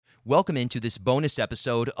Welcome into this bonus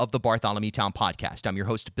episode of the Bartholomew Town Podcast. I'm your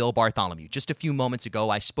host, Bill Bartholomew. Just a few moments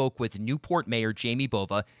ago, I spoke with Newport Mayor Jamie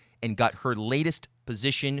Bova and got her latest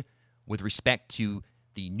position with respect to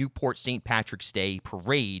the Newport St. Patrick's Day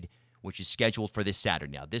Parade, which is scheduled for this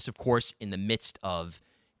Saturday. Now, this, of course, in the midst of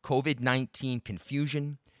COVID-19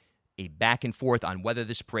 confusion, a back and forth on whether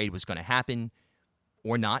this parade was going to happen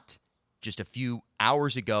or not. Just a few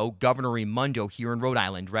hours ago, Governor Raimondo here in Rhode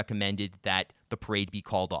Island recommended that the parade be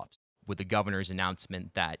called off. With the governor's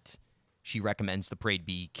announcement that she recommends the parade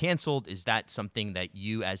be canceled, is that something that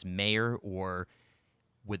you as mayor or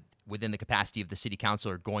within the capacity of the city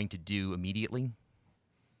council are going to do immediately?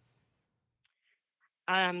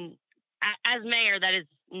 As mayor, that is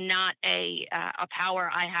not a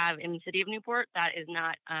power I have in the city of Newport. That is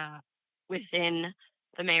not within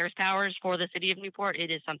the mayor's powers for the city of Newport.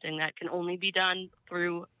 It is something that can only be done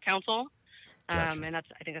through council. Gotcha. And I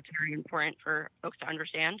think that's very important for folks to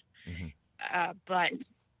understand. Mm-hmm. But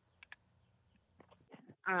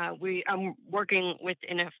I'm working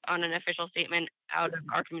on an official statement out of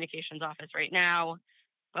our communications office right now.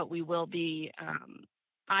 But we will be,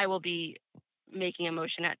 I will be making a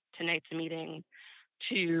motion at tonight's meeting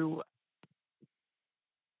to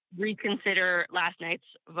reconsider last night's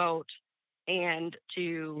vote and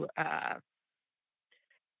to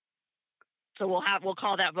so we'll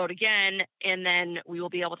call that vote again, and then we will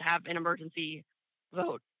be able to have an emergency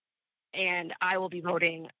vote, and I will be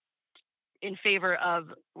voting in favor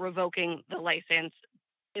of revoking the license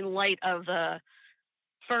in light of the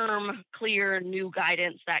firm, clear new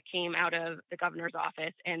guidance that came out of the governor's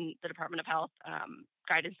office and the Department of Health,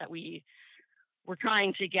 guidance that we were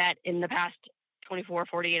trying to get in the past 24,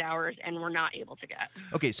 48 hours, and we're not able to get.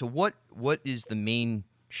 Okay, so what is the main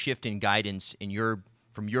shift in guidance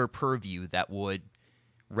from your purview that would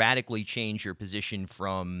radically change your position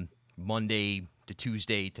from Monday to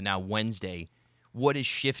Tuesday to now Wednesday? What has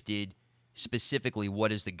shifted specifically?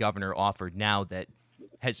 What has the governor offered now that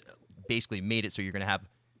has basically made it so you're going to have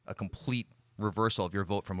a complete reversal of your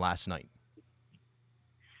vote from last night?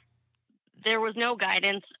 There was no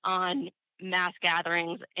guidance on mass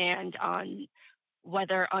gatherings and on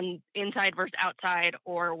whether on inside versus outside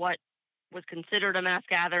or what was considered a mass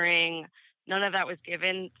gathering. None of that was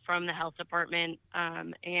given from the health department.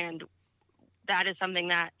 And that is something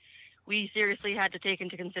that we seriously had to take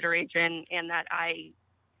into consideration, and that I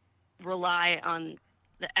rely on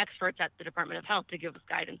the experts at the Department of Health to give us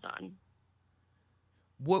guidance on.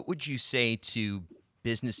 What would you say to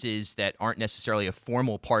businesses that aren't necessarily a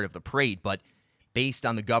formal part of the parade, but based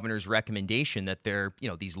on the governor's recommendation that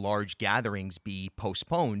these large gatherings be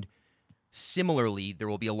postponed? Similarly, there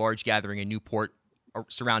will be a large gathering in Newport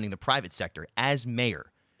surrounding the private sector. As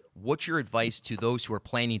mayor, what's your advice to those who are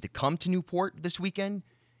planning to come to Newport this weekend?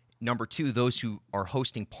 Number two, those who are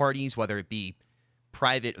hosting parties, whether it be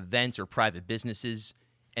private events or private businesses.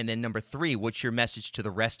 And then number three, what's your message to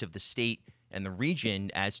the rest of the state and the region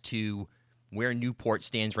as to where Newport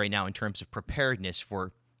stands right now in terms of preparedness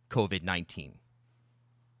for COVID-19?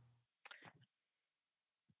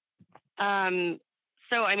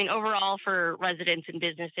 So, overall for residents and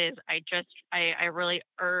businesses, I really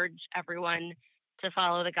urge everyone to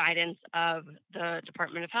follow the guidance of the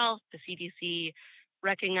Department of Health, the CDC,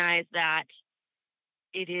 recognize that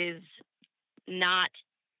it is not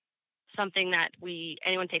something that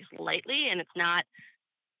anyone takes lightly, and it's not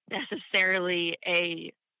necessarily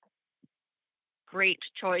a great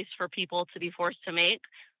choice for people to be forced to make,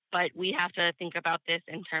 but we have to think about this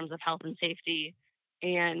in terms of health and safety,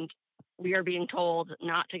 and we are being told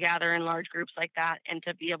not to gather in large groups like that and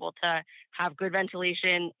to be able to have good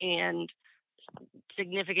ventilation and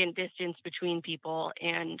significant distance between people.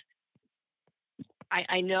 And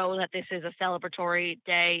I know that this is a celebratory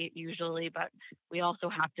day usually, but we also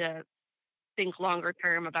have to think longer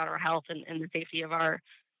term about our health and the safety of our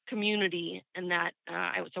community, and that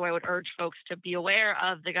I would urge folks to be aware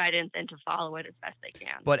of the guidance and to follow it as best they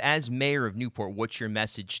can. But as mayor of Newport, what's your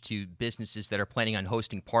message to businesses that are planning on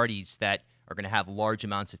hosting parties that are going to have large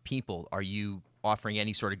amounts of people? Are you offering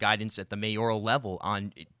any sort of guidance at the mayoral level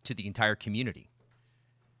to the entire community?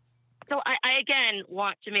 So I again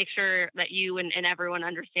want to make sure that you and everyone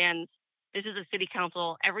understands this is a city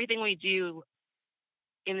council. Everything we do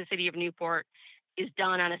in the city of Newport is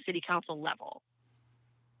done on a city council level.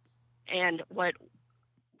 And what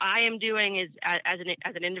I am doing is, as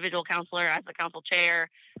an individual counselor, as the council chair,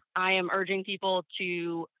 I am urging people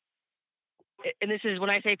to, and this is when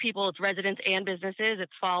I say people, it's residents and businesses,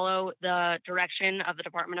 it's follow the direction of the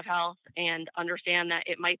Department of Health and understand that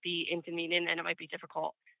it might be inconvenient and it might be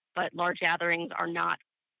difficult, but large gatherings are not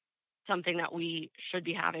something that we should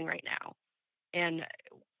be having right now. And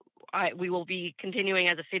we will be continuing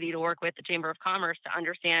as a city to work with the Chamber of Commerce to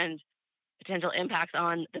understand potential impacts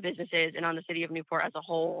on the businesses and on the city of Newport as a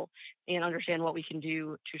whole, and understand what we can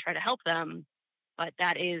do to try to help them. But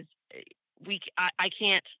that is, I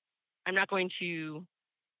can't, I'm not going to,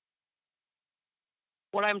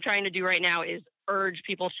 what I'm trying to do right now is urge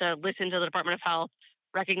people to listen to the Department of Health,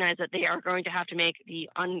 recognize that they are going to have to make the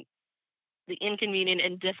inconvenient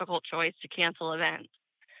and difficult choice to cancel events,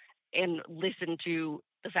 and listen to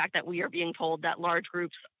the fact that we are being told that large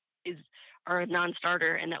groups are a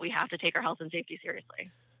non-starter and that we have to take our health and safety seriously.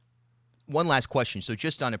 One last question. So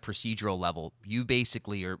just on a procedural level, you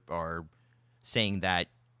basically are saying that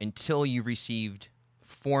until you received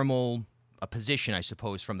a position, I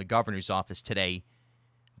suppose, from the governor's office today,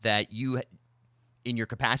 that you, in your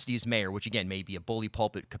capacity as mayor, which again may be a bully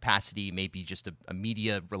pulpit capacity, maybe just a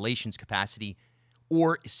media relations capacity,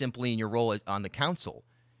 or simply in your role on the council,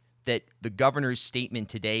 that the governor's statement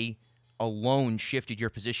today alone shifted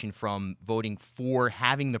your position from voting for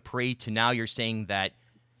having the parade to now you're saying that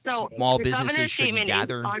small businesses shouldn't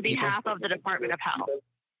gather on behalf of the Department of Health.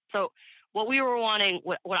 So what we were wanting,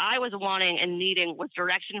 what I was wanting and needing, was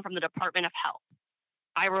direction from the Department of Health.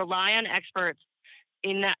 I rely on experts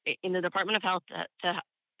in the Department of Health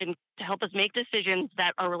to help us make decisions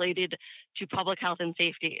that are related to public health and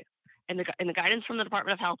safety. And the guidance from the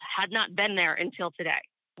Department of Health had not been there until today.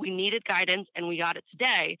 We needed guidance, and we got it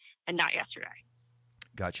today and not yesterday.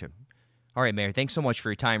 Gotcha. All right, Mayor, thanks so much for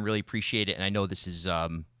your time. Really appreciate it. And I know this is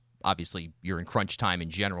obviously you're in crunch time in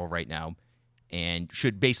general right now, and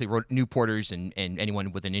should basically Newporters and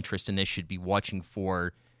anyone with an interest in this should be watching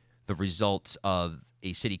for the results of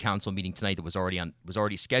a city council meeting tonight that was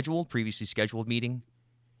already scheduled, previously scheduled meeting.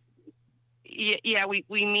 Yeah, we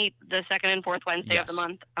meet the second and fourth Wednesday of the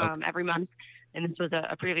month, every month. And this was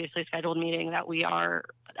a previously scheduled meeting that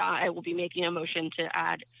I will be making a motion to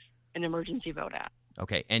add an emergency vote at.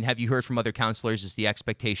 Okay. And have you heard from other councilors? Is the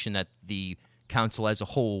expectation that the council as a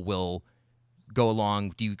whole will go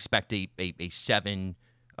along? Do you expect a 7-0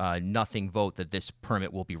 vote that this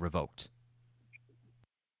permit will be revoked?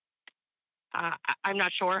 I'm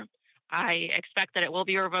not sure. I expect that it will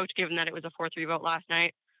be revoked, given that it was a 4-3 vote last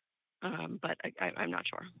night. But I'm not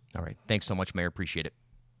sure. All right. Thanks so much, Mayor. Appreciate it.